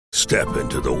Step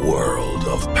into the world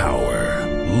of power,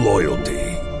 loyalty,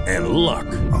 and luck.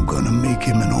 I'm gonna make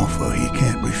him an offer he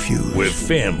can't refuse. With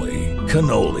family,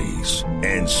 cannolis,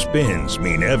 and spins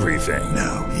mean everything.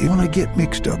 Now, you wanna get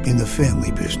mixed up in the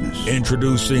family business.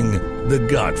 Introducing The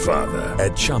Godfather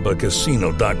at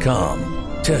ChumbaCasino.com.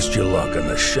 Test your luck in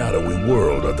the shadowy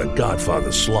world of The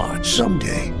Godfather slot.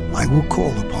 Someday, I will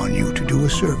call upon you to do a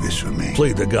service for me.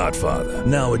 Play The Godfather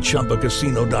now at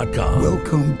ChumbaCasino.com.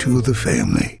 Welcome to the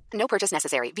family. No purchase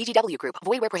necessary. VGW Group.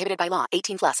 Void where prohibited by law.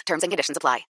 18 plus. Terms and conditions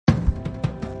apply.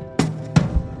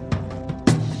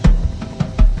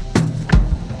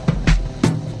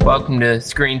 Welcome to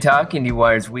Screen Talk,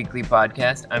 IndieWire's weekly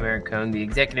podcast. I'm Eric Cohn, the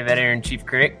executive editor and chief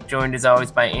critic, joined as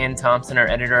always by Ann Thompson, our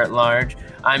editor-at-large.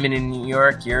 I'm in New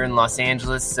York, you're in Los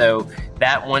Angeles, so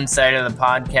that one side of the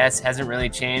podcast hasn't really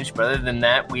changed. But other than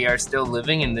that, we are still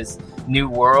living in this new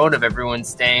world of everyone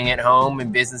staying at home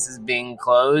and businesses being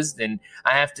closed. And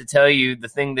I have to tell you, the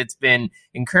thing that's been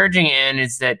encouraging, Ann,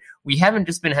 is that we haven't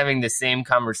just been having the same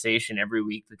conversation every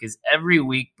week, because every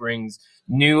week brings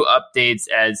new updates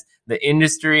as the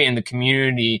industry and the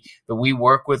community that we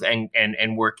work with and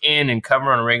work in and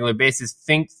cover on a regular basis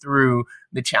think through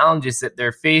the challenges that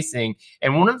they're facing.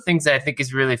 And one of the things that I think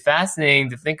is really fascinating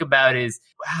to think about is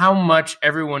how much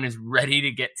everyone is ready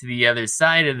to get to the other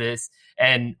side of this,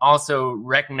 and also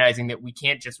recognizing that we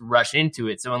can't just rush into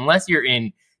it. So unless you're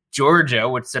in Georgia,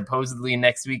 which supposedly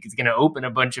next week is going to open a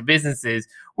bunch of businesses,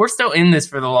 we're still in this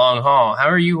for the long haul. How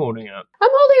are you holding up? I'm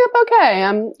holding up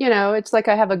okay. It's like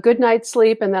I have a good night's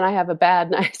sleep and then I have a bad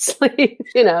night's sleep.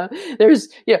 There's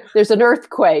an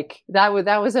earthquake. That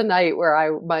was a night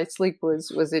where my sleep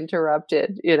was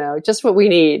interrupted. Just what we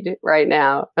need right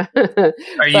now.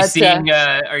 Are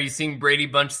you seeing Brady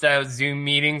Bunch style Zoom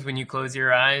meetings when you close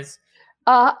your eyes?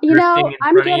 I'm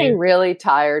getting really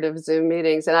tired of Zoom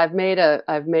meetings, and I've made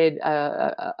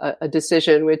a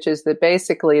decision, which is that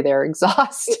basically they're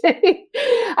exhausting.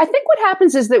 I think what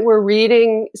happens is that we're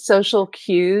reading social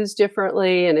cues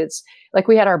differently, and it's like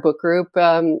we had our book group.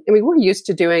 We're used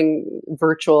to doing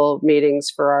virtual meetings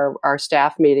for our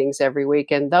staff meetings every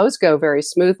week, and those go very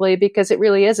smoothly because it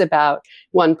really is about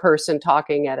one person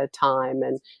talking at a time,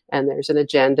 and there's an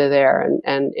agenda there,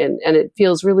 and it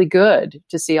feels really good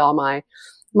to see all my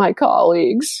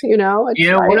colleagues,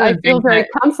 I feel very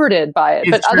comforted by it,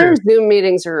 but other Zoom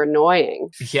meetings are annoying.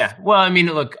 Yeah. Well,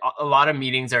 look, a lot of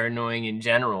meetings are annoying in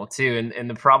general too. And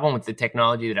the problem with the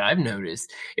technology that I've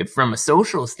noticed from a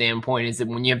social standpoint is that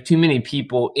when you have too many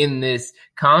people in this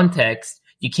context,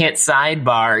 you can't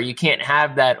sidebar, you can't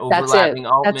have that overlapping.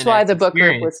 That's why the book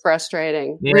group was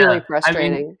frustrating, really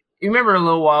frustrating. You remember a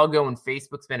little while ago when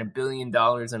Facebook spent $1 billion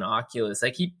on Oculus?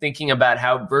 I keep thinking about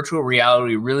how virtual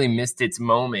reality really missed its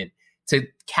moment to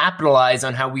capitalize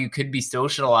on how we could be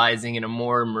socializing in a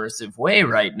more immersive way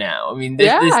right now.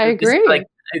 I agree.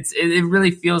 It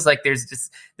really feels like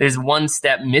there's one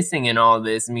step missing in all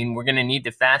this. We're going to need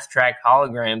to fast track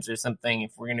holograms or something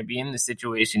if we're going to be in this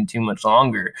situation too much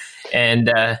longer. And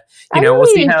we'll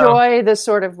see how. I enjoy the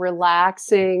sort of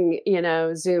relaxing,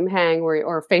 Zoom hang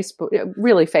or Facebook.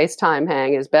 Really, FaceTime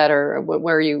hang is better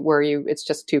where you it's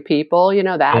just two people.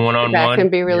 That can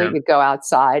be really. You could go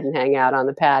outside and hang out on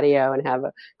the patio and have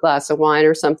a glass of wine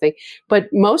or something. But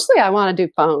mostly, I want to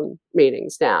do phone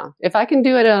meetings now. If I can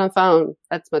do it on a phone,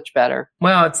 that's much better.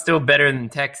 Well, it's still better than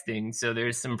texting. So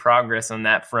there's some progress on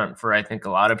that front for, I think, a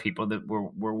lot of people that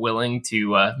were willing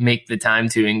to make the time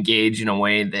to engage in a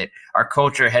way that our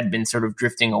culture had been sort of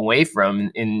drifting away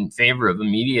from in favor of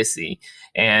immediacy.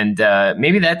 And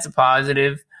maybe that's a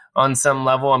positive on some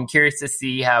level. I'm curious to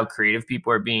see how creative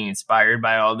people are being inspired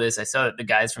by all this. I saw that the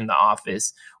guys from The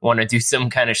Office want to do some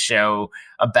kind of show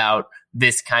about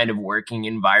this kind of working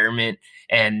environment.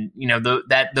 And,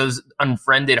 those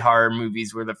Unfriended horror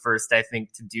movies were the first, I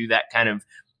think, to do that kind of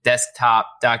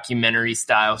desktop documentary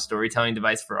style storytelling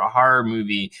device for a horror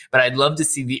movie. But I'd love to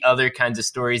see the other kinds of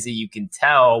stories that you can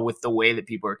tell with the way that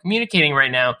people are communicating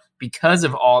right now because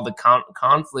of all the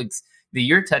conflicts that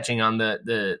you're touching on,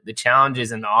 the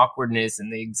challenges and the awkwardness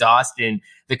and the exhaustion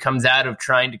that comes out of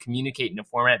trying to communicate in a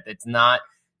format that's not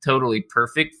totally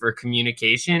perfect for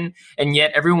communication, and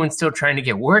yet everyone's still trying to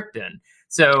get work done.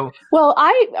 So, well,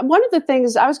 one of the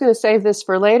things I was going to save this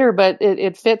for later, but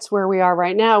it fits where we are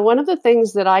right now. One of the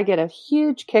things that I get a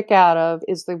huge kick out of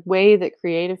is the way that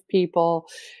creative people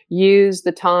use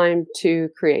the time to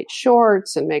create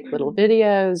shorts and make little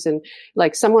videos. And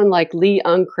like someone like Lee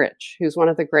Unkrich, who's one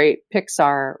of the great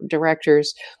Pixar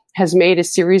directors, has made a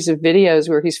series of videos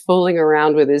where he's fooling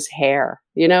around with his hair,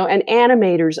 and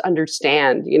animators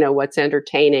understand, what's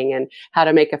entertaining and how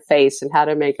to make a face and how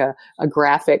to make a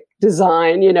graphic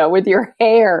design, with your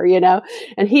hair,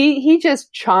 and he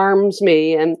just charms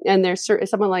me. And there's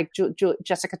someone like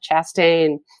Jessica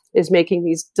Chastain is making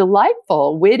these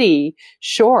delightful, witty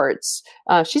shorts.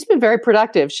 She's been very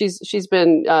productive. She's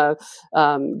been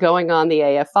going on the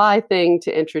AFI thing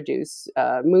to introduce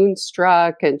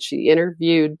Moonstruck, and she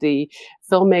interviewed the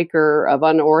filmmaker of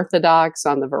Unorthodox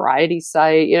on the Variety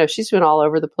site. She's been all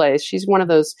over the place. She's one of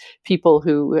those people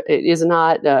who is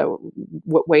not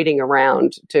waiting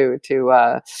around to.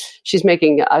 She's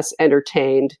making us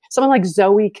entertained. Someone like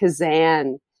Zoe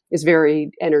Kazan is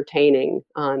very entertaining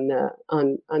on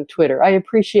Twitter. I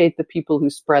appreciate the people who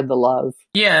spread the love.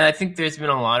 Yeah, I think there's been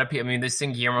a lot of people. I mean, this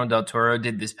thing Guillermo del Toro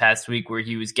did this past week where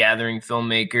he was gathering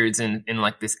filmmakers in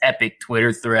like this epic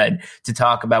Twitter thread to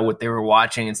talk about what they were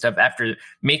watching and stuff after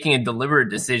making a deliberate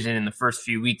decision in the first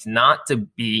few weeks not to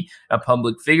be a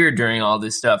public figure during all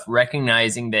this stuff,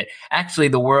 recognizing that actually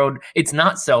the world, it's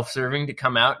not self-serving to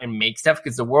come out and make stuff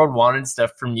because the world wanted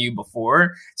stuff from you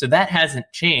before. So that hasn't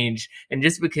changed. And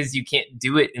just because you can't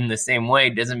do it in the same way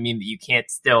doesn't mean that you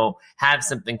can't still have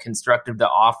something constructive to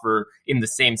offer in the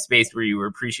same space where you were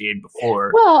appreciated before.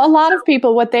 Well, a lot of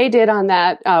people, what they did on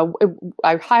that,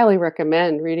 I highly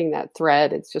recommend reading that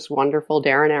thread. It's just wonderful.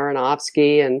 Darren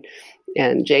Aronofsky and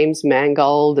James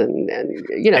Mangold and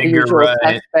the usual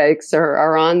suspects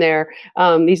are on there.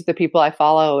 These are the people I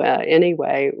follow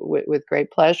anyway with great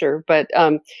pleasure. But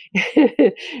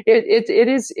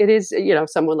it is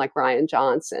someone like Ryan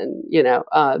Johnson.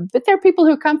 But there are people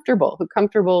who are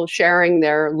comfortable sharing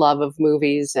their love of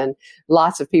movies, and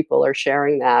lots of people are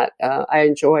sharing that. I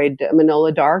enjoyed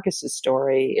Manohla Dargis's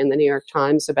story in the New York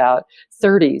Times about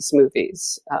 30s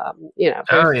movies.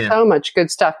 So much good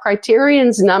stuff.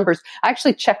 Criterion's numbers. I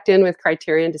actually checked in with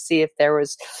Criterion to see if there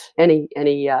was any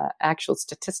actual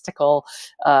statistical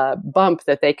bump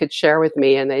that they could share with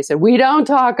me, and they said, we don't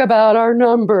talk about our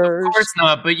numbers. Of course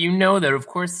not, but that of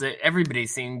course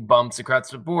everybody's seeing bumps across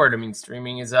the board. I mean,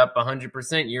 streaming is up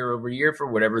 100% year over year for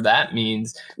whatever that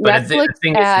means. But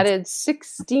Netflix added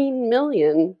 16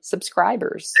 million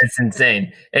subscribers. It's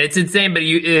insane. It's insane, but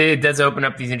it does open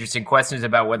up these interesting questions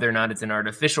about whether or not it's an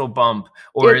artificial bump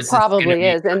or it probably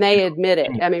is, and they admit it.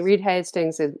 I mean, Reed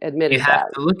Hastings admitted you have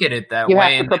to look at it that way. You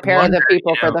have to prepare the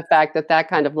people for the fact that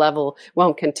kind of level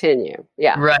won't continue.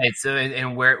 Yeah, right. So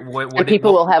what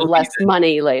people will have less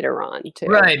money later on too.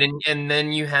 Right, and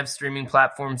then you have streaming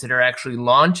platforms that are actually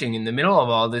launching in the middle of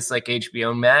all this, like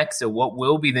HBO Max. So what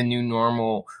will be the new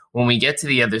normal when we get to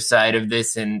the other side of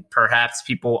this, and perhaps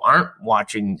people aren't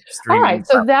watching streaming? All right,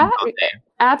 so that.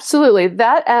 Absolutely.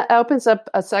 That opens up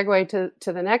a segue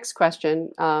to the next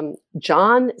question.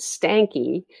 John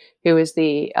Stankey, who is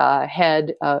the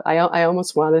head, I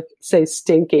almost want to say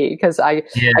stinky because I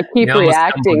keep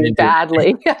reacting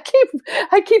badly.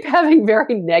 I keep having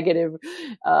very negative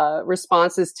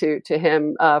responses to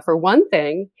him. For one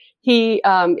thing, he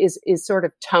is sort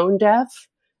of tone deaf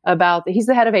he's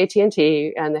the head of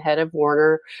AT&T and the head of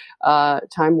Warner,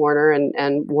 Time Warner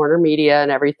and Warner Media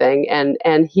and everything.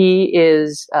 And he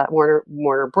is,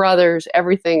 Warner Brothers,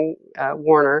 everything,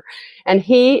 Warner. And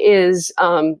he is,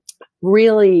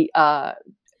 really,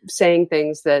 saying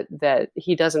things that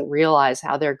he doesn't realize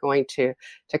how they're going to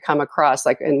come across.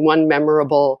 Like in one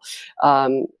memorable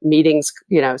meetings,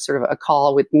 sort of a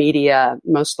call with media,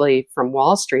 mostly from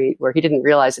Wall Street, where he didn't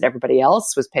realize that everybody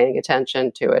else was paying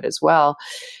attention to it as well.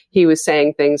 He was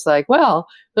saying things like, well,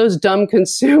 those dumb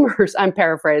consumers, I'm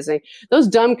paraphrasing, those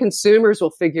dumb consumers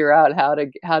will figure out how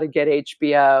to get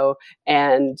HBO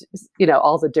and,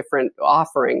 all the different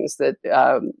offerings that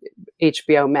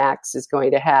HBO Max is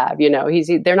going to have.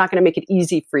 They're not going to make it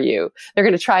easy for you. They're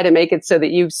going to try to make it so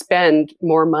that you spend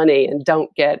more money and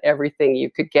don't get everything you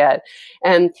could get.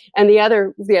 And the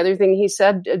other thing he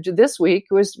said this week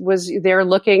was they're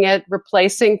looking at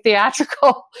replacing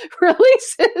theatrical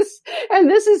releases. And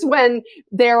this is when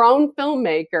their own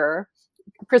filmmaker,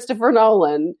 Christopher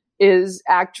Nolan, is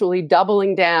actually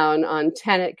doubling down on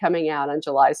Tenet coming out on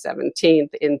July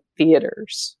 17th in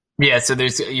theaters. Yeah, so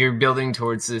you're building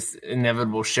towards this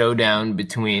inevitable showdown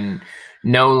between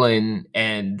Nolan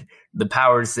and the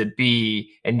powers that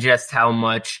be, and just how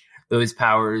much those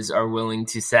powers are willing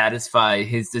to satisfy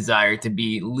his desire to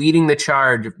be leading the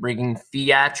charge of bringing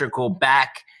theatrical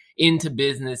back into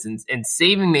business and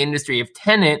saving the industry. If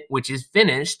Tenet, which is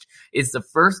finished, is the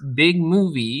first big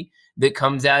movie that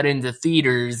comes out into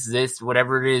theaters this,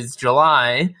 whatever it is,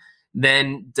 July,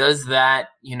 then does that,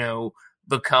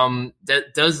 become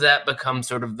does that become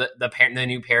sort of the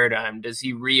new paradigm? Does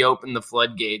he reopen the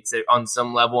floodgates on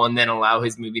some level and then allow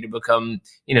his movie to become,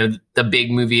 the big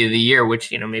movie of the year,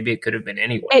 which, maybe it could have been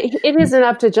anyway? It isn't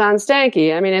up to John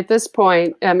Stankey. I mean, at this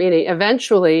point,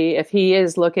 eventually, if he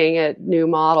is looking at new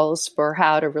models for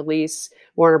how to release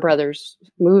Warner Brothers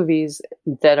movies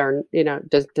that are,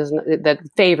 that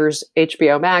favors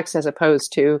HBO Max as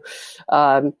opposed to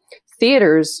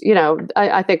theaters,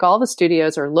 I think all the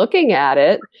studios are looking at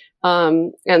it.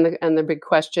 And the big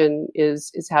question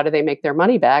is how do they make their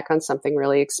money back on something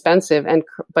really expensive?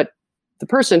 But the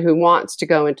person who wants to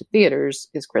go into theaters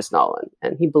is Chris Nolan,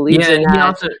 and he believes in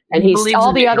that. And he's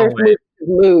all the others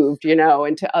moved,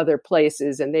 into other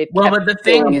places, and they've but the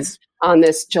thing is on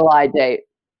this July date.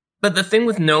 But the thing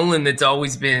with Nolan that's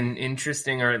always been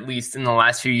interesting, or at least in the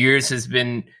last few years, has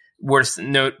been worth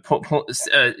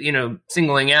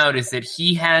singling out, is that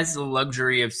he has the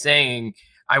luxury of saying,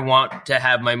 I want to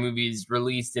have my movies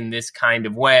released in this kind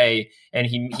of way. And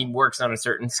he works on a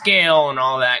certain scale and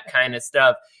all that kind of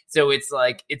stuff. So it's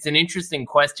like, it's an interesting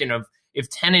question of if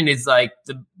Tenet is like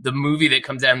the movie that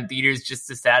comes out in theaters just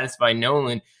to satisfy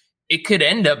Nolan, it could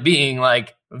end up being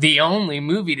like the only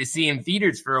movie to see in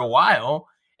theaters for a while.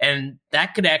 And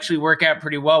that could actually work out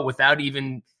pretty well without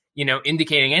even,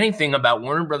 indicating anything about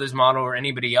Warner Brothers model or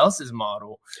anybody else's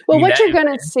model. Well, what you're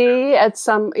going to see at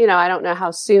some, I don't know how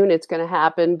soon it's going to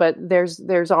happen, but there's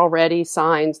already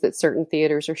signs that certain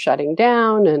theaters are shutting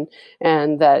down,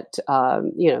 and that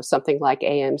something like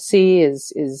AMC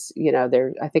is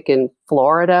there. I think in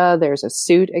Florida there's a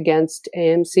suit against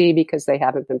AMC because they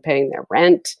haven't been paying their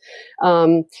rent.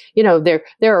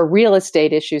 There are real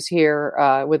estate issues here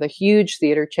with a huge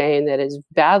theater chain that is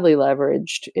badly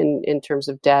leveraged in terms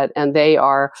of debt. And they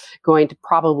are going to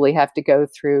probably have to go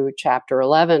through Chapter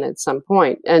 11 at some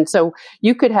point. And so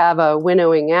you could have a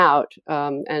winnowing out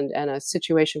and a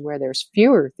situation where there's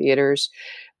fewer theaters,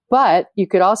 but you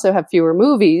could also have fewer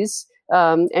movies.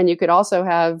 And you could also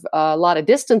have a lot of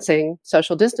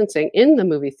social distancing in the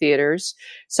movie theaters,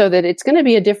 so that it's going to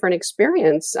be a different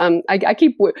experience.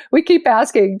 We keep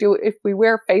asking, if we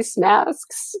wear face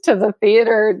masks to the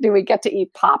theater, do we get to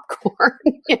eat popcorn?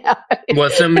 Well,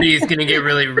 somebody's going to get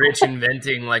really rich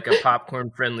inventing like a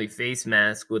popcorn friendly face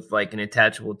mask with like an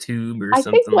attachable tube or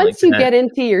something like that. I think once you get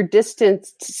into your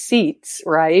distanced seats,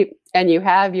 right? And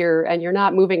you're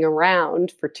not moving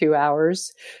around for 2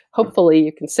 hours. Hopefully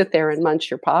you can sit there and munch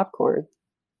your popcorn.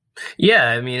 Yeah.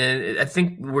 I mean, I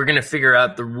think we're going to figure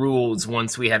out the rules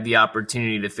once we have the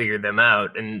opportunity to figure them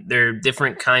out. And there are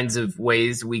different kinds of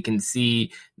ways we can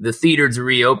see the theaters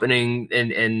reopening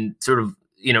and sort of,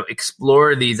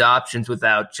 explore these options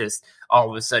without just all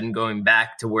of a sudden going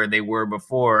back to where they were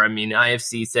before. I mean,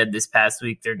 IFC said this past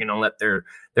week they're going to let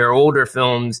their older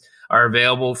films are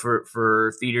available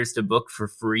for theaters to book for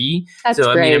free. That's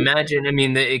so, great.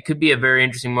 It could be a very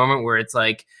interesting moment where it's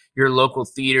like your local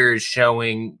theater is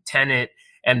showing Tenet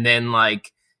and then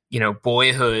like,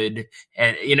 Boyhood.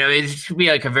 And, it should be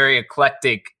like a very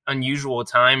eclectic, unusual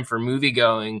time for movie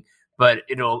going, but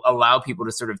it'll allow people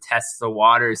to sort of test the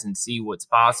waters and see what's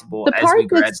possible as we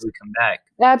gradually come back.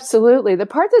 Absolutely. The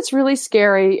part that's really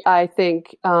scary, I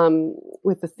think,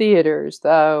 with the theaters,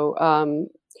 though,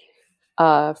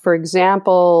 for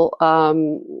example,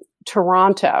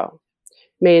 Toronto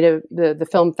the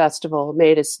film festival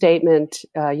made a statement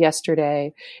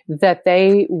yesterday that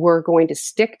they were going to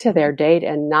stick to their date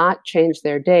and not change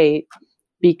their date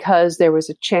because there was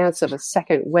a chance of a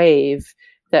second wave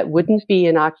that wouldn't be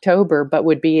in October, but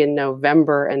would be in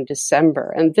November and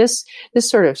December. And this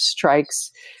sort of strikes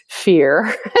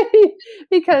fear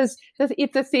because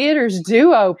if the theaters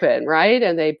do open, right,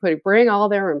 and they bring all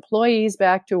their employees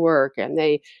back to work, and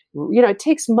they, it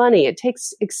takes money,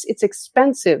 it's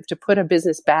expensive to put a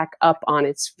business back up on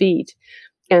its feet.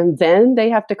 And then they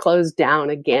have to close down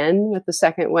again with the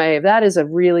second wave. That is a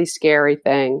really scary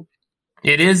thing.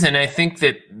 It is, and I think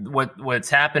that what's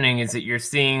happening is that you're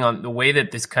seeing on the way that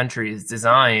this country is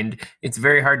designed, it's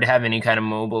very hard to have any kind of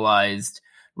mobilized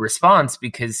response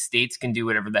because states can do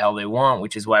whatever the hell they want,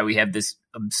 which is why we have this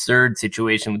absurd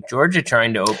situation with Georgia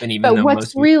trying to open, even though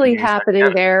what's really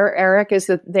happening there, Eric, is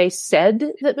that they said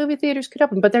that movie theaters could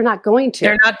open, but they're not going to.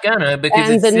 They're not gonna,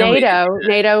 because and the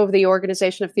NATO, the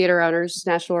Organization of Theater Owners,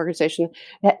 national organization,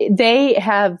 they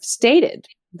have stated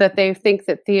that they think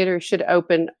that theaters should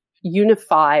open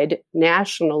unified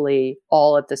nationally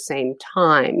all at the same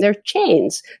time. They're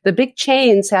chains. The big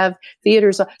chains have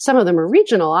theaters. Some of them are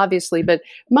regional, obviously, but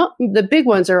the big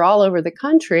ones are all over the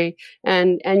country.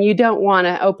 And you don't want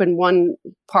to open one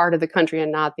part of the country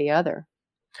and not the other.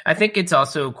 I think it's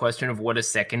also a question of what a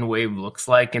second wave looks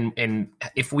like, and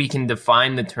if we can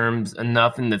define the terms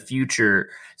enough in the future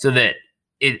so that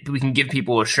we can give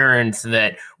people assurance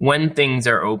that when things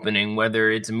are opening,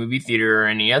 whether it's a movie theater or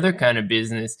any other kind of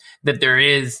business, that there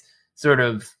is sort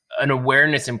of an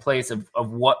awareness in place of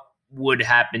what would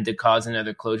happen to cause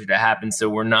another closure to happen, so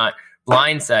we're not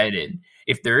blindsided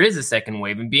if there is a second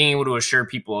wave. And being able to assure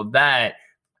people of that,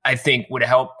 I think, would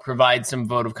help provide some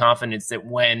vote of confidence that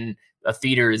when a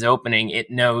theater is opening, it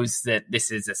knows that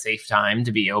this is a safe time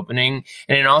to be opening.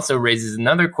 And it also raises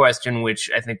another question,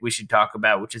 which I think we should talk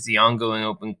about, which is the ongoing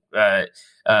open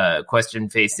question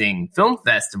facing film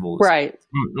festivals. Right.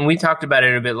 And we talked about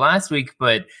it a bit last week,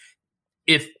 but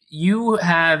if you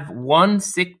have one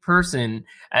sick person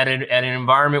at an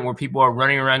environment where people are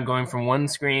running around going from one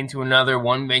screen to another,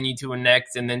 one venue to a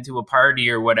next, and then to a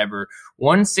party or whatever,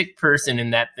 one sick person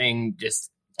in that thing just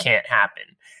can't happen.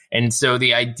 And so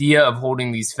the idea of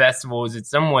holding these festivals, in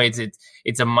some ways,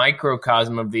 it's a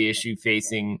microcosm of the issue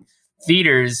facing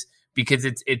theaters, because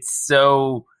it's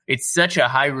such a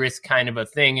high risk kind of a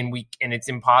thing, and it's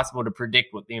impossible to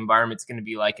predict what the environment's going to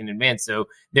be like in advance. So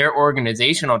their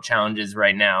organizational challenges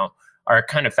right now are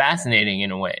kind of fascinating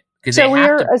in a way. So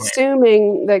we're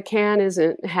assuming that Cannes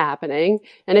isn't happening.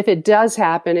 And if it does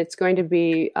happen, it's going to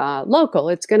be local.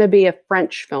 It's going to be a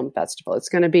French film festival. It's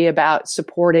going to be about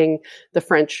supporting the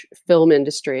French film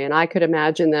industry. And I could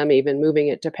imagine them even moving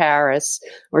it to Paris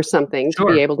or something to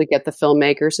be able to get the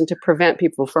filmmakers and to prevent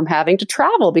people from having to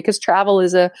travel, because travel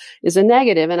is a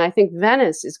negative. And I think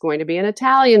Venice is going to be an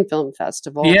Italian film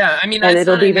festival. Yeah, I mean, and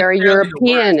it'll be very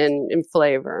European in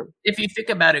flavor. If you think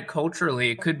about it culturally,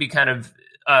 it could be kind of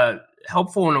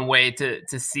helpful in a way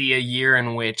to see a year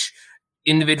in which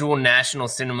individual national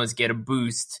cinemas get a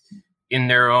boost in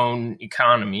their own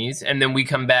economies, and then we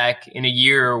come back in a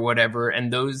year or whatever,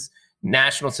 and those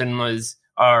national cinemas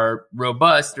are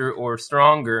robust or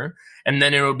stronger, and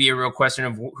then it'll be a real question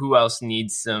of who else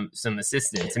needs some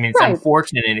assistance. I mean, it's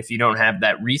unfortunate if you don't have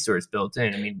that resource built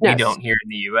in. I mean, we don't here in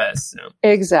the U.S. So.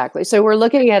 Exactly. So we're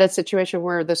looking at a situation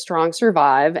where the strong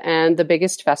survive, and the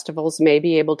biggest festivals may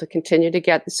be able to continue to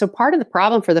get. So part of the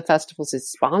problem for the festivals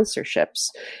is sponsorships.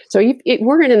 So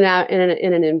we're in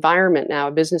an environment now,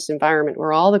 a business environment,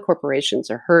 where all the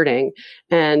corporations are hurting,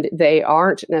 and they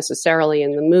aren't necessarily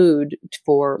in the mood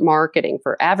for marketing.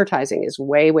 For advertising is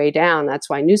way, way down. That's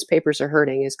why newspapers are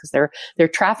hurting, is because their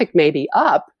traffic may be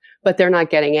up, but they're not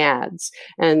getting ads.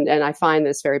 And I find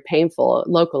this very painful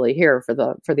locally here for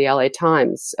the LA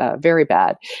Times, very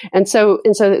bad. And so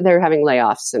they're having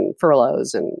layoffs and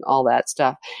furloughs and all that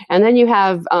stuff. And then you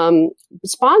have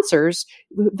sponsors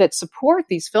that support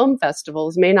these film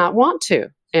festivals may not want to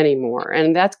anymore.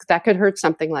 And that could hurt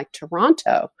something like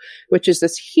Toronto, which is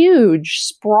this huge,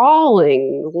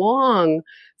 sprawling, long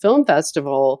film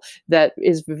festival that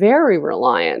is very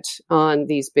reliant on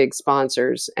these big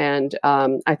sponsors. And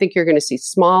I think you're going to see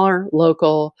smaller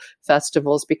local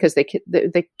festivals because they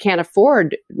can't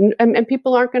afford, and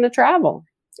people aren't going to travel.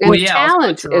 And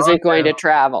talent isn't going to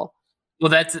travel. Well,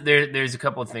 there's a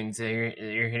couple of things that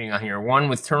you're hitting on here. One,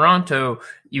 with Toronto,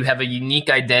 you have a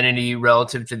unique identity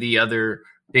relative to the other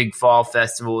big fall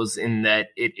festivals in that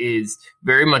it is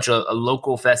very much a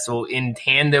local festival in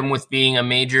tandem with being a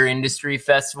major industry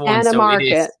festival. And so a market.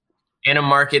 It is in a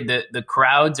market that the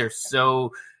crowds are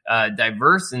so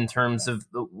diverse in terms of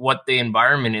what the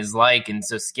environment is like. And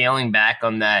so scaling back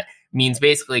on that means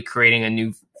basically creating a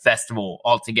new festival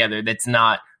altogether that's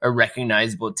not a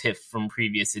recognizable TIFF from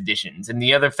previous editions. And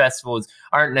the other festivals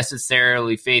aren't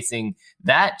necessarily facing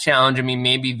that challenge. I mean,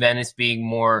 maybe Venice being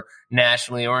more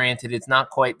nationally oriented, it's not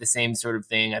quite the same sort of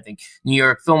thing. I think New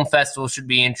York Film Festival should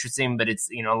be interesting, but it's,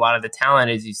 a lot of the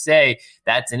talent, as you say,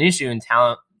 that's an issue, and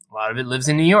talent, a lot of it lives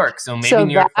in New York. So maybe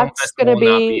New York Film Festival will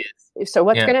not be So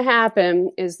what's going to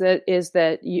happen is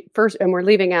that you, first, and we're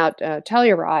leaving out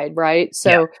Telluride, right?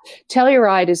 So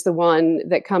Telluride is the one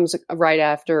that comes right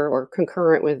after or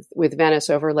concurrent with Venice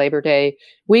over Labor Day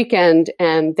weekend,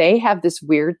 and they have this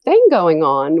weird thing going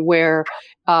on where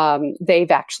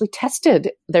they've actually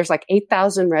tested. There's like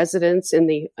 8,000 residents in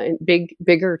the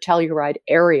bigger Telluride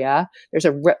area. There's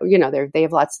they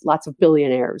have lots of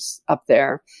billionaires up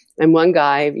there, and one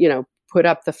guy, put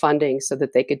up the funding so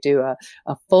that they could do a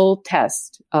full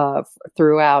test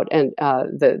throughout and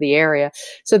the area.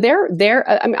 So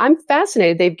I'm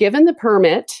fascinated. They've given the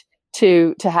permit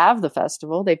to have the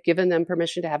festival. They've given them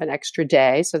permission to have an extra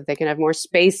day so that they can have more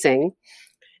spacing.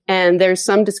 And there's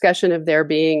some discussion of there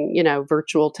being,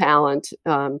 virtual talent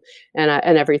and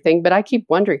everything. But I keep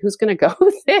wondering who's going to go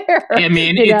there. I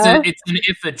mean, it's an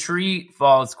if a tree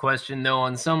falls question, though,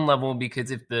 on some level,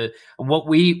 because if what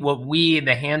we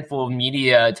the handful of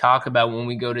media talk about when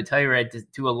we go to Telluride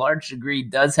to a large degree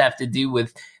does have to do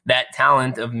with that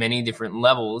talent of many different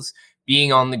levels,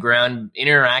 being on the ground,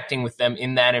 interacting with them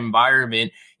in that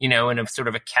environment, in a sort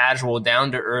of a casual,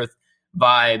 down to earth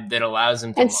vibe that allows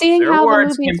them to and seeing how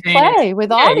the movies play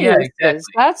with audiences.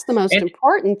 Exactly. That's the most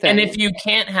important thing. And if you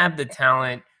can't have the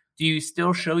talent, do you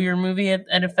still show your movie at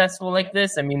a festival like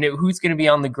this? I mean, who's going to be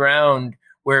on the ground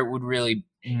where it would really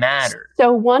matter?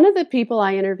 So one of the people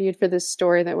I interviewed for this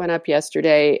story that went up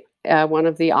yesterday, one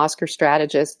of the Oscar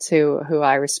strategists who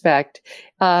I respect,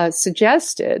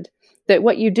 suggested that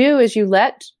what you do is you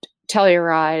let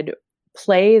Telluride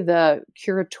play the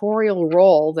curatorial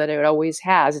role that it always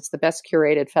has. It's the best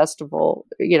curated festival,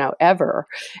 ever.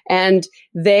 And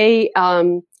they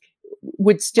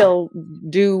would still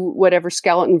do whatever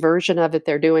skeleton version of it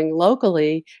they're doing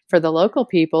locally for the local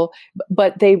people,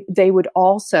 but they would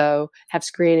also have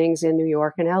screenings in New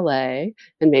York and LA,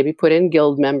 and maybe put in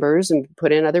guild members and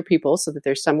put in other people so that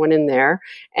there's someone in there,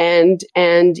 and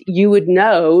you would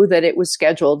know that it was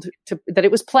scheduled that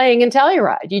it was playing in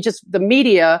Telluride. The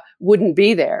media wouldn't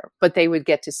be there, but they would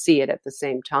get to see it at the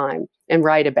same time and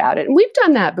write about it. And we've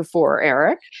done that before,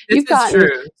 Eric. You've gotten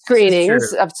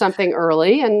screenings of something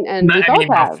early, and we both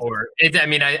have.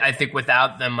 I think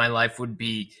without them, my life would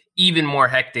be even more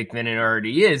hectic than it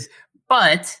already is.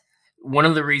 But one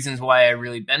of the reasons why I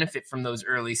really benefit from those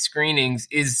early screenings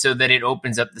is so that it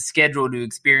opens up the schedule to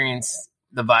experience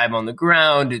the vibe on the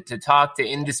ground, to talk to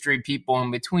industry people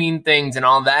in between things and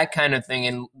all that kind of thing.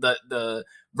 And the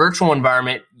virtual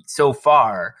environment so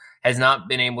far has not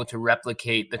been able to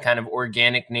replicate the kind of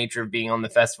organic nature of being on the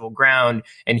festival ground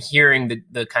and hearing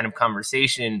the kind of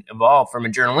conversation evolve. From a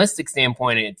journalistic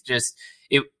standpoint, it's just,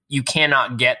 you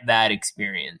cannot get that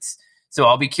experience. So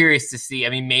I'll be curious to see. I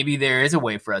mean, maybe there is a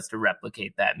way for us to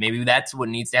replicate that. Maybe that's what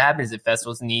needs to happen, is that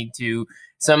festivals need to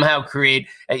somehow create,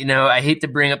 I hate to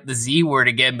bring up the Z word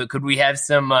again, but could we have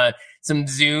some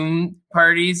Zoom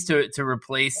parties to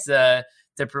replace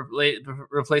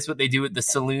replace what they do at the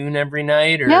saloon every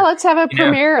night? Or, let's have a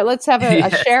premiere. Let's have a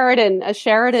Sheridan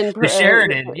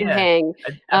hang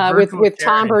with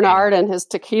Tom Bernard and his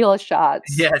tequila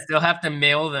shots. Yes, they'll have to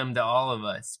mail them to all of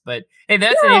us. But hey,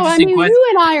 that's an interesting question.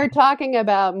 You and I are talking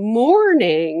about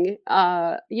mourning.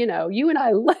 You and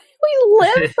I we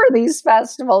live for these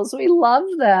festivals. We love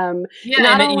them. Yeah,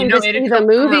 not only to see the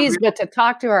movies, but to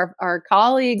talk to our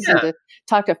colleagues and to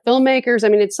talk to filmmakers. I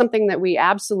mean, it's something that we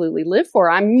absolutely live for.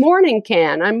 I'm mourning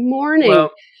Cannes. I'm mourning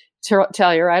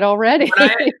Telluride already.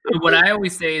 What I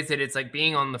always say is that it's like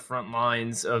being on the front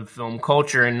lines of film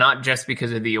culture, and not just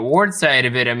because of the award side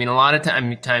of it. I mean, a lot of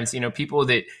times, people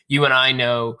that you and I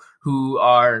know who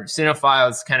are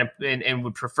cinephiles kind of and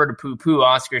would prefer to poo-poo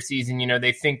Oscar season,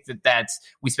 they think that's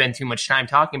we spend too much time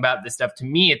talking about this stuff. To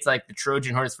me, it's like the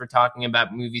Trojan horse for talking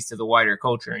about movies to the wider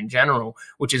culture in general,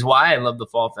 which is why I love the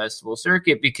fall festival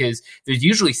circuit, because there's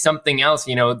usually something else,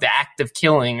 the act of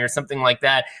killing or something like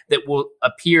that will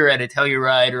appear at a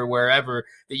Telluride or wherever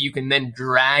that you can then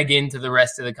drag into the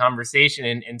rest of the conversation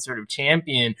and sort of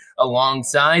champion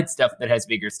alongside stuff that has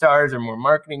bigger stars or more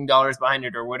marketing dollars behind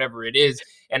it or whatever it is.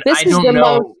 And this is the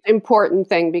most important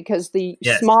thing, because the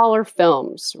smaller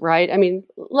films, right? I mean,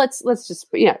 let's just,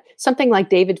 something like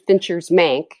David Fincher's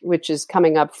Mank, which is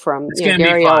coming up from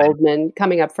Gary Oldman,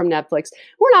 coming up from Netflix.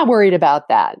 We're not worried about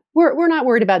that. We're not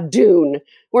worried about Dune.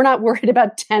 We're not worried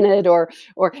about Tenet or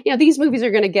these movies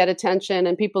are going to get attention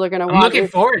and people are going to watch. I'm looking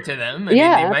forward to them.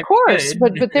 Of course,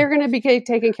 but they're going to be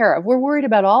taken care of. We're worried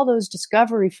about all those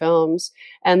discovery films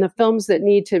and the films that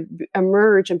need to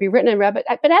emerge and be written and read.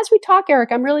 But as we talk,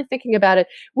 Eric, I'm really thinking about it.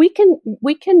 We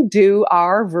can do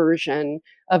our version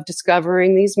of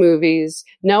discovering these movies,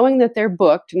 knowing that they're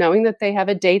booked, knowing that they have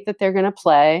a date that they're going to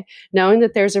play, knowing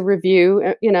that there's a review,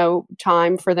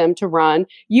 time for them to run.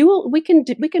 We can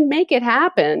make it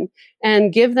happen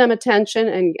and give them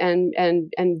attention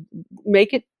and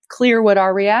make it clear what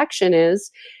our reaction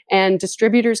is, and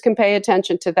distributors can pay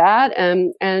attention to that,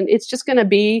 and it's just going to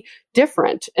be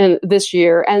different this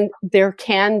year. And there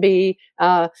can be,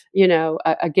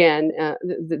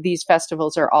 these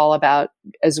festivals are all about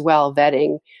as well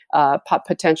vetting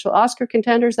potential Oscar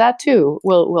contenders. That too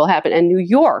will happen, and New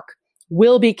York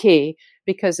will be key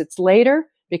because it's later,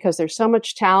 because there's so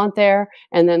much talent there,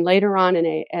 and then later on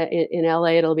in LA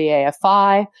it'll be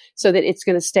AFI, so that it's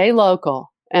going to stay local.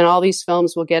 And all these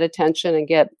films will get attention and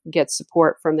get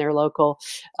support from their local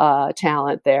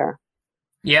talent there.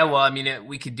 Yeah, well, I mean,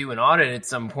 we could do an audit at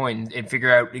some point and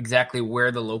figure out exactly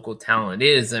where the local talent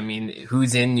is. I mean,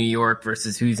 who's in New York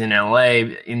versus who's in LA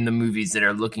in the movies that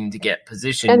are looking to get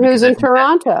positioned. And who's in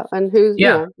Toronto and who's,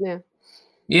 yeah. Yeah.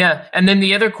 Yeah. And then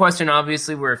the other question,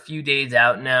 obviously, we're a few days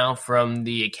out now from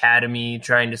the Academy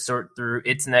trying to sort through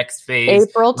its next phase.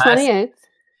 April 28th.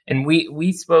 And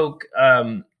we spoke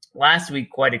last week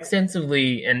quite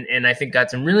extensively and I think got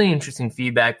some really interesting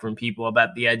feedback from people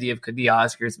about the idea of could the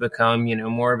Oscars become,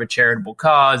 more of a charitable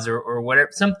cause or whatever.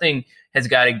 Something has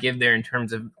got to give there in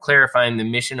terms of clarifying the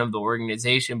mission of the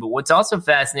organization. But what's also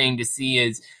fascinating to see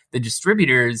is the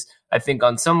distributors, I think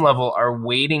on some level, are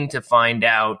waiting to find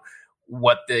out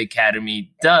what the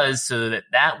Academy does so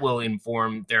that will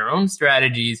inform their own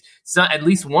strategies. So at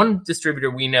least one distributor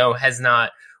we know has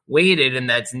not waited, and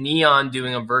that's Neon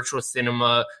doing a virtual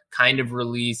cinema kind of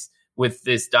release with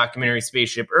this documentary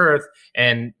Spaceship Earth,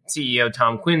 and CEO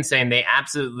Tom Quinn saying they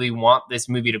absolutely want this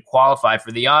movie to qualify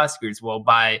for the Oscars. Well,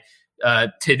 by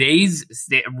today's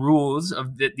rules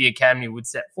of the Academy would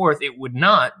set forth, it would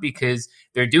not, because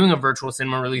they're doing a virtual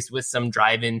cinema release with some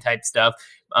drive-in type stuff.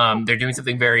 They're doing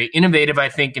something very innovative, I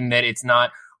think, in that it's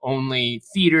not only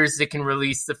theaters that can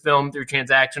release the film through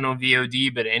transactional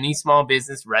VOD, but any small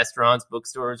business, restaurants,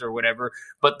 bookstores, or whatever.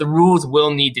 But the rules will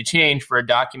need to change for a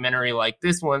documentary like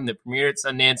this one that premiered at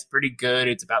Sundance. Pretty good.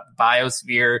 It's about the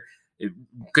biosphere.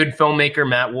 Good filmmaker,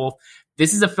 Matt Wolf.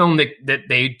 This is a film that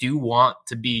they do want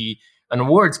to be an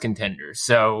awards contender.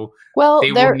 So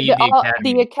they will need the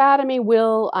Academy. The Academy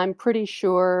will, I'm pretty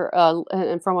sure,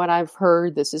 and from what I've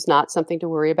heard, this is not something to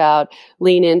worry about,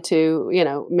 lean into,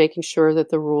 making sure that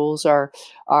the rules are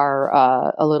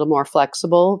a little more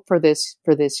flexible for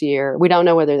this year. We don't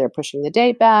know whether they're pushing the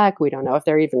date back. We don't know if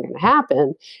they're even going to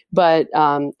happen, but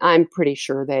I'm pretty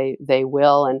sure they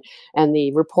will. And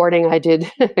the reporting I did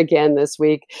again this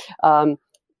week,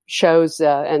 shows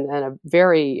and a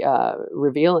very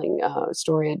revealing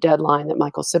story at Deadline that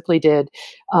Michael Sipley did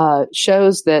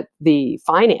shows that the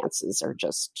finances are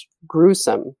just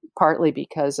gruesome, partly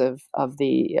because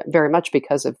very much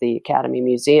because of the Academy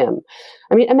Museum.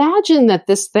 I mean, imagine that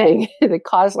this thing that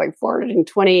cost like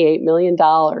 $428 million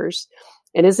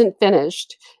and isn't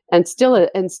finished and still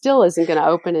isn't going to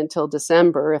open until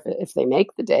December if they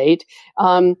make the date.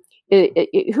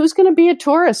 Who's going to be a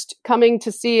tourist coming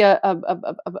to see a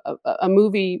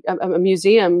movie, a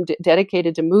museum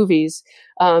dedicated to movies,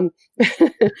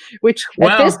 which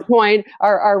at this point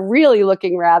are really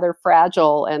looking rather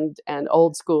fragile and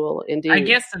old school indeed. I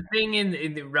guess the thing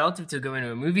in relative to going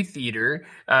to a movie theater,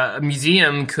 a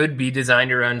museum could be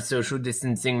designed around social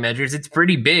distancing measures. It's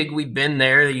pretty big. We've been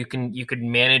there. You could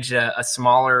manage a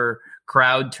smaller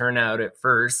crowd turnout at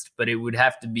first, but it would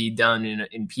have to be done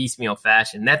in piecemeal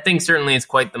fashion. That thing certainly is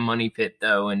quite the money pit,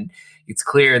 though, and it's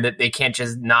clear that they can't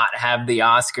just not have the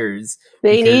Oscars.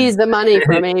 They need the money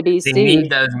from ABC. They need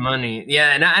those money.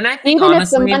 Yeah, and I think even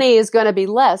honestly, if the money is going to be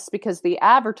less because the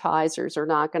advertisers are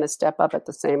not going to step up at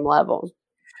the same level.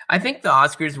 I think the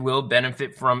Oscars will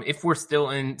benefit from, if we're still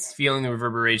feeling the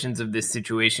reverberations of this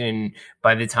situation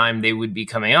by the time they would be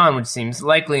coming on, which seems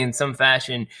likely in some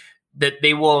fashion, that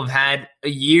they will have had a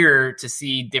year to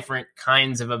see different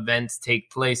kinds of events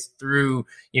take place through,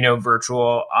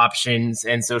 virtual options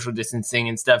and social distancing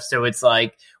and stuff. So it's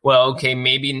like, well, okay,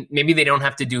 maybe they don't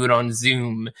have to do it on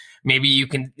Zoom. Maybe you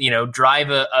can, drive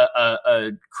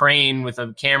a crane with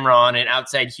a camera on it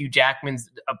outside Hugh Jackman's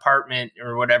apartment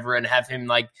or whatever and have him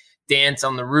like dance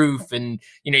on the roof. And,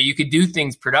 you could do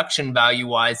things production value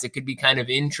wise that could be kind of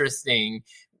interesting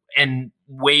and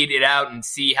wait it out and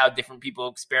see how different people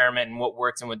experiment and what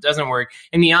works and what doesn't work.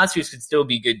 And the Oscars could still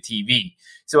be good TV.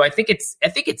 So I think it's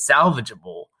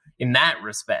salvageable in that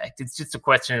respect. It's just a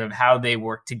question of how they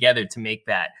work together to make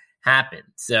that happen.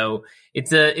 So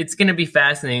it's going to be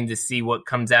fascinating to see what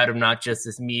comes out of not just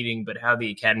this meeting, but how the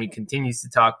Academy continues to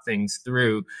talk things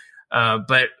through.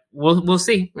 But we'll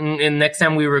see. And next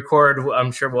time we record,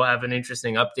 I'm sure we'll have an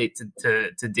interesting update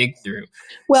to dig through.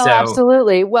 Well,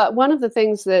 absolutely. Well, one of the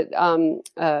things that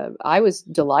I was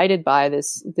delighted by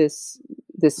this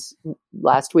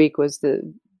last week was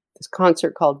this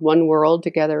concert called One World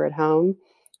Together at Home.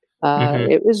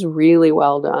 It was really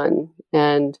well done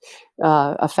and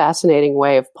a fascinating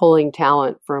way of pulling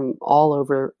talent from all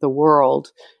over the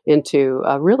world into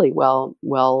a really well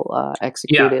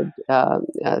executed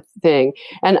thing.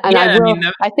 And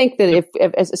I think that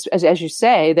if as you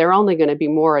say, they're only going to be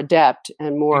more adept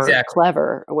and more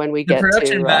clever when we get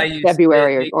to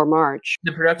February or March.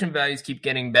 The production values keep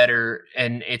getting better,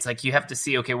 and it's like you have to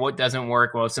see, okay, what doesn't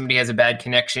work? Well, if somebody has a bad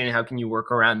connection, how can you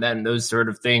work around that and those sort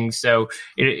of things? So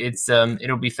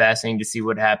it'll be fascinating to see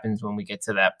what happens when we get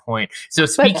to that point. So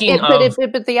speaking of,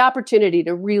 but the opportunity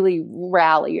to really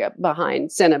rally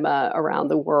behind cinema around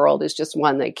the world is just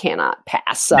one they cannot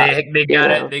pass up. They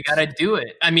gotta do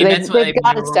it. I mean, that's why they've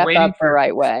got to step up the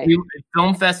right way.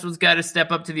 Film festivals got to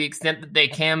step up to the extent that they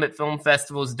can, but film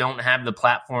festivals don't have the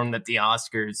platform that the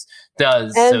Oscars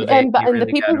does. And the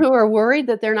people who are worried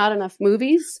that there are not enough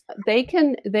movies, they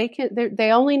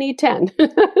only need 10.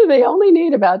 They only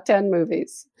need about 10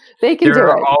 movies. They can do it.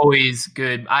 They're always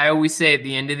good. I always say at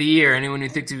the end of the year, anyone who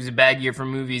thinks it was a bad year for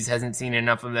movies hasn't seen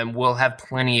enough of them. We'll have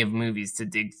plenty of movies to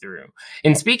dig through.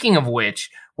 And speaking of which,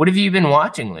 what have you been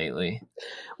watching lately?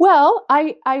 Well,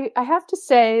 I have to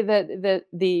say that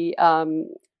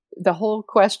the whole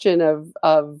question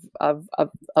of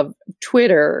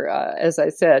Twitter, as I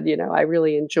said, I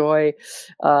really enjoy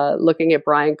looking at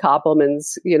Brian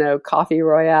Koppelman's, Coffee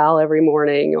Royale every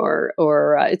morning, or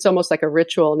it's almost like a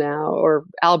ritual now, or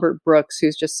Albert Brooks,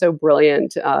 who's just so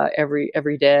brilliant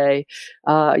every day,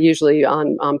 usually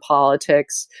on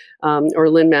politics, or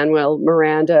Lin-Manuel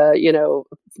Miranda,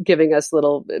 giving us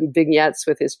little vignettes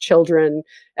with his children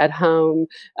at home,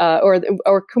 or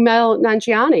Kumail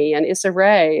Nanjiani and Issa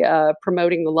Rae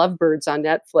promoting The Lovebirds on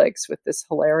Netflix with this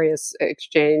hilarious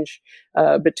exchange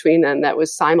between them that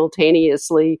was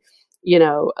simultaneously,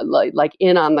 like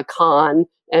in on the con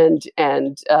and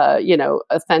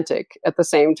authentic at the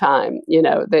same time.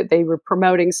 They were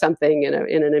promoting something in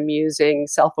an amusing,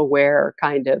 self-aware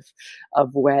kind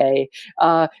of way.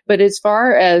 But as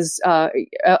far as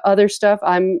other stuff,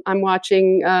 I'm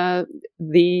watching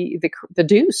the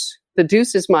Deuce. The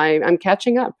Deuce is I'm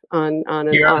catching up on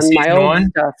my old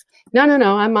stuff.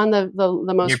 No. I'm on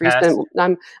the most recent.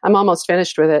 I'm almost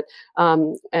finished with it.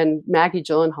 And Maggie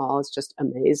Gyllenhaal is just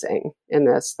amazing in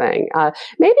this thing.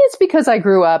 Maybe it's because I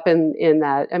grew up in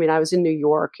that. I mean, I was in New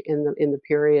York in the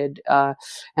period, and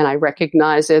I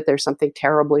recognize it. There's something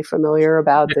terribly familiar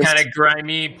about this kind of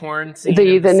grimy porn scene.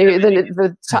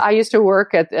 I used to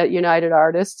work at United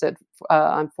Artists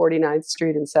on 49th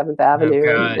Street and 7th Avenue.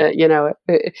 Oh,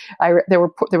 and,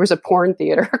 there was a porn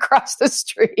theater across the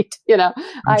street.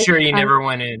 I'm sure you never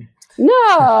went in.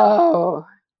 No.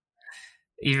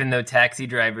 Even though Taxi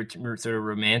Driver sort of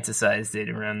romanticized it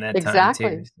around that time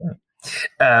too. So.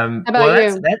 How about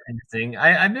you? That's interesting.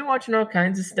 I've been watching all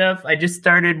kinds of stuff. I just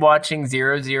started watching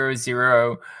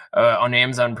 000 on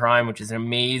Amazon Prime, which is an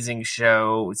amazing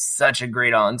show. Such a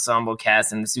great ensemble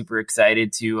cast, and I'm super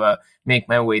excited to make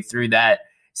my way through that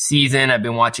season. I've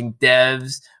been watching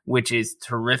Devs, which is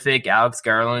terrific. Alex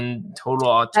Garland, total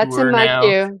auteur That's in my now.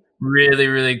 queue. Really,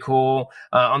 really cool.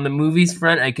 On the movies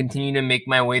front, I continue to make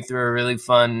my way through a really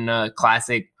fun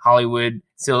classic Hollywood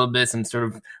syllabus. I'm sort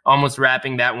of almost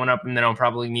wrapping that one up, and then I'll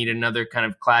probably need another kind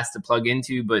of class to plug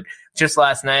into. But just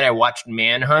last night, I watched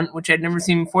Manhunt, which I'd never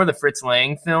seen before, the Fritz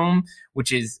Lang film,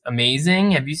 which is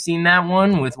amazing. Have you seen that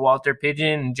one with Walter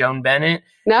Pidgeon and Joan Bennett?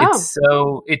 No.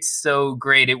 It's so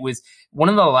great. It was one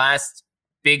of the last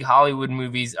big Hollywood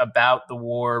movies about the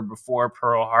war before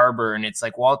Pearl Harbor. And it's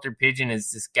like Walter Pidgeon is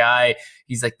this guy.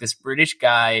 He's like this British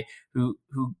guy who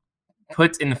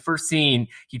puts in the first scene,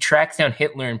 he tracks down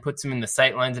Hitler and puts him in the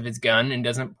sight lines of his gun and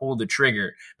doesn't pull the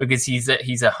trigger because he's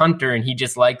a hunter and he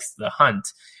just likes the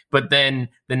hunt. But then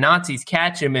the Nazis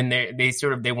catch him and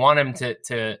they want him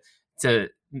to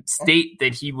state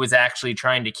that he was actually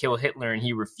trying to kill Hitler, and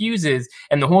he refuses.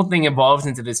 And the whole thing evolves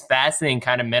into this fascinating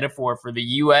kind of metaphor for the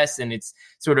U.S. and its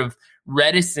sort of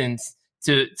reticence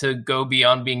to go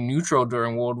beyond being neutral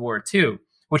during World War II,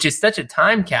 which is such a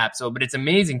time capsule. But it's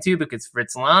amazing too because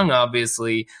Fritz Lang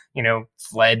obviously,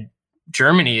 fled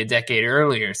Germany a decade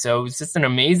earlier. So it was just an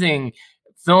amazing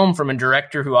film from a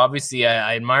director who obviously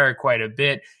I admire quite a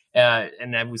bit.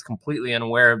 And I was completely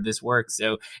unaware of this work.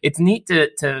 So it's neat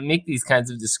to make these kinds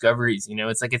of discoveries.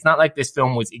 It's like, it's not like this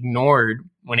film was ignored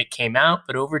when it came out,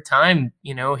 but over time,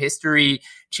 history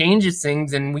changes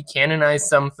things and we canonize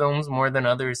some films more than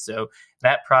others. So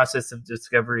that process of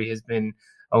discovery has been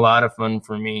a lot of fun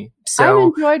for me. So I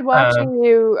enjoyed watching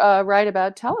you write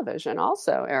about television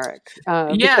also, Eric.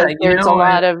 Yeah. There's a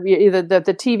lot of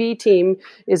the TV team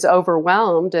is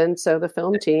overwhelmed. And so the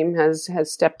film team has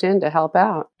stepped in to help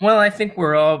out. Well, I think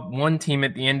we're all one team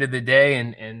at the end of the day.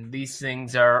 And these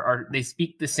things are they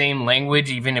speak the same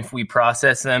language, even if we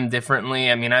process them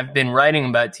differently. I mean, I've been writing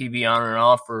about TV on and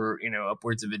off for,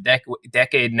 upwards of a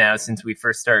decade now since we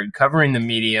first started covering the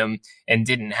medium and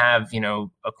didn't have,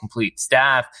 a complete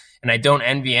staff. And I don't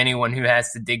envy anyone anyone who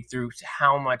has to dig through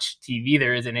how much TV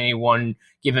there is in any one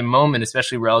given moment,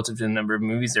 especially relative to the number of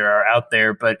movies there are out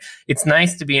there. But it's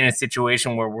nice to be in a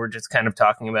situation where we're just kind of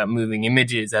talking about moving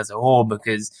images as a whole,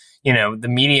 because, you know, the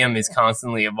medium is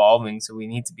constantly evolving. So we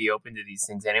need to be open to these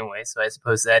things anyway. So I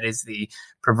suppose that is the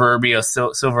proverbial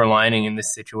silver lining in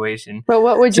this situation. But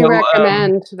what would you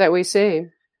recommend that we see?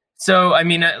 So, I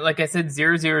mean, like I said,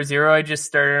 000, I just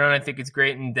started on. I think it's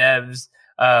great in devs.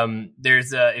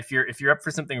 There's if you're up for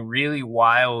something really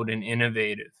wild and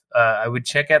innovative, I would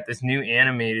check out this new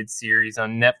animated series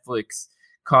on Netflix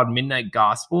called Midnight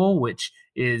Gospel, which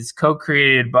is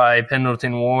co-created by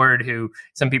Pendleton Ward, who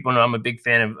some people know I'm a big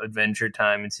fan of Adventure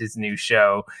Time. It's his new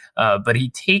show. But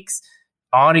he takes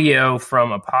audio from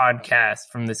a podcast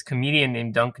from this comedian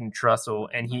named Duncan Trussell,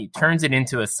 and he turns it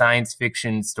into a science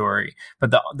fiction story.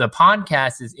 But the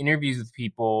podcast is interviews with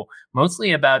people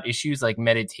mostly about issues like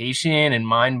meditation and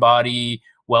mind-body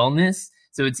wellness.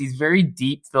 So it's these very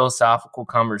deep philosophical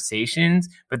conversations,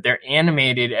 but they're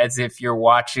animated as if you're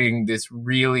watching this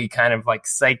really kind of like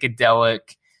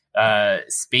psychedelic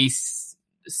space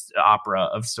opera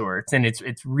of sorts. And it's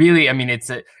really, I mean, it's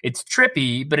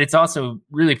trippy, but it's also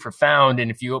really profound.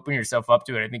 And if you open yourself up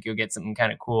to it, I think you'll get something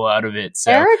kind of cool out of it.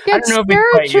 So Eric gets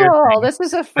spiritual. This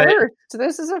is a first.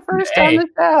 This is a first on the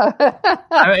show.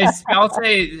 I'll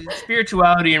say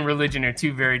spirituality and religion are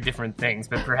two very different things,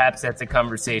 but perhaps that's a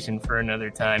conversation for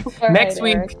another time. Next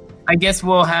week, Eric, I guess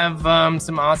we'll have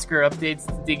some Oscar updates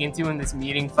to dig into when this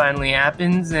meeting finally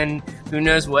happens, and who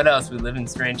knows what else. We live in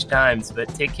strange times,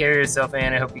 but take care of yourself,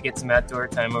 Anne. I hope you get some outdoor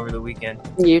time over the weekend.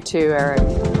 You too, Eric.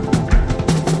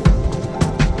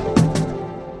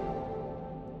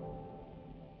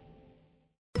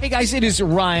 Hey guys, it is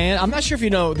Ryan. I'm not sure if you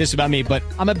know this about me, but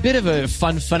I'm a bit of a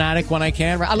fun fanatic when I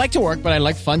can. I like to work, but I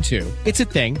like fun too. It's a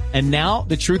thing. And now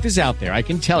the truth is out there. I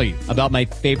can tell you about my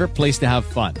favorite place to have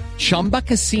fun. Chumba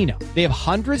Casino. They have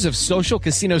hundreds of social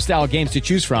casino style games to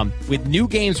choose from with new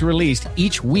games released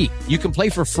each week. You can play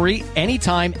for free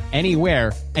anytime,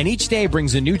 anywhere. And each day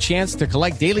brings a new chance to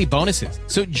collect daily bonuses.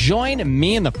 So join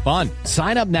me in the fun.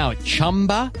 Sign up now at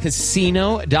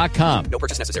ChumbaCasino.com. No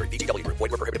purchase necessary. VGW Group.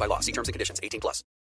 Void where prohibited by law. See terms and conditions. 18+.